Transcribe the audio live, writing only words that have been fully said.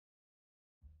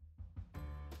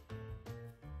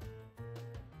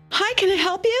Hi, can I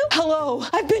help you? Hello,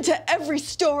 I've been to every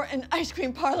store and ice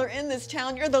cream parlor in this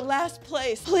town. You're the last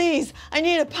place. Please, I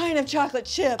need a pint of chocolate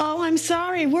chip. Oh, I'm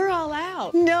sorry, we're all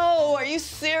out. No, are you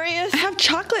serious? I have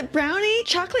chocolate brownie,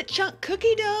 chocolate chunk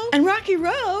cookie dough, and Rocky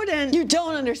Road, and... You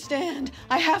don't understand.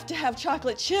 I have to have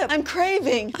chocolate chip. I'm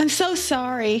craving. I'm so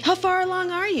sorry. How far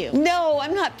along are you? No,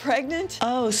 I'm not pregnant.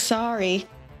 Oh, sorry.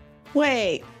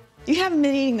 Wait, you haven't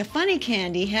been eating the funny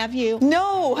candy, have you?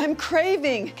 No, I'm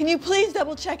craving. Can you please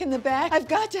double check in the back? I've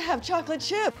got to have chocolate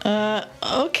chip.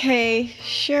 Okay,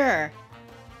 sure.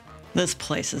 This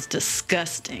place is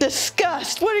disgusting.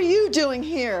 Disgust! What are you doing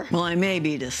here? Well, I may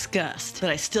be disgust,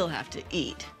 but I still have to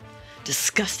eat.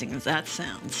 Disgusting as that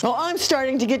sounds. Well, I'm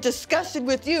starting to get disgusted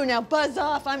with you. Now buzz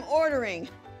off, I'm ordering.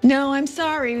 No, I'm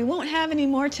sorry, we won't have any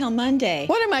more till Monday.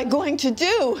 What am I going to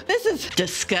do? This is...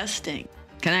 Disgusting.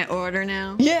 Can I order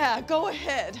now? Yeah, go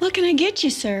ahead. What can I get you,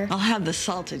 sir? I'll have the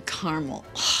salted caramel.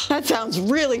 That sounds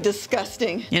really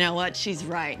disgusting. You know what? She's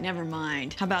right. Never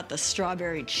mind. How about the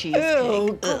strawberry cheesecake?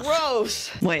 Ew, Ugh.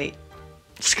 gross. Wait.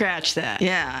 Scratch that.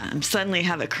 Yeah, I'm suddenly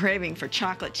have a craving for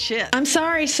chocolate chip. I'm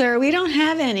sorry, sir, we don't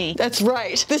have any. That's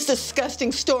right. This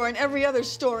disgusting store and every other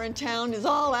store in town is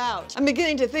all out. I'm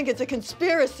beginning to think it's a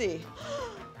conspiracy.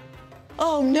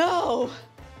 Oh, no.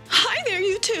 Hi there,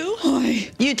 you two.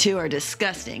 Hi. You two are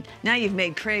disgusting. Now you've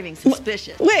made craving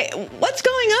suspicious. Wait, what's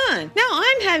going on? Now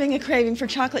I'm having a craving for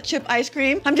chocolate chip ice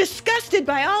cream. I'm disgusted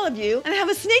by all of you, and I have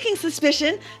a sneaking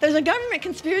suspicion there's a government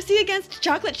conspiracy against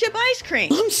chocolate chip ice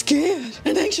cream. I'm scared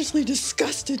and anxiously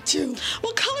disgusted, too.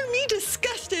 Well, color me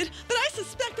disgusted, but I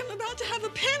suspect I'm about to have a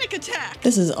panic attack.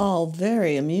 This is all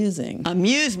very amusing.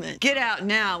 Amusement. Get out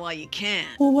now while you can.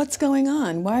 Well, what's going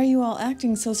on? Why are you all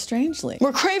acting so strangely?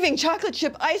 We're craving chocolate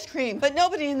chip ice cream, but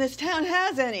nobody in this town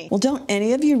has any. Well, don't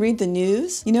any of you read the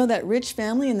news? You know that rich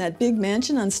family in that big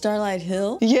mansion on Starlight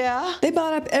Hill? Yeah? They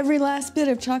bought up every last bit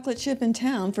of chocolate chip in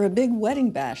town for a big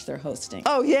wedding bash they're hosting.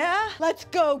 Oh, yeah? Let's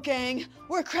go, gang.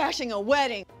 We're crashing a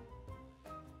wedding.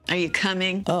 Are you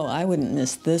coming? Oh, I wouldn't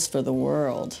miss this for the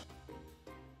world.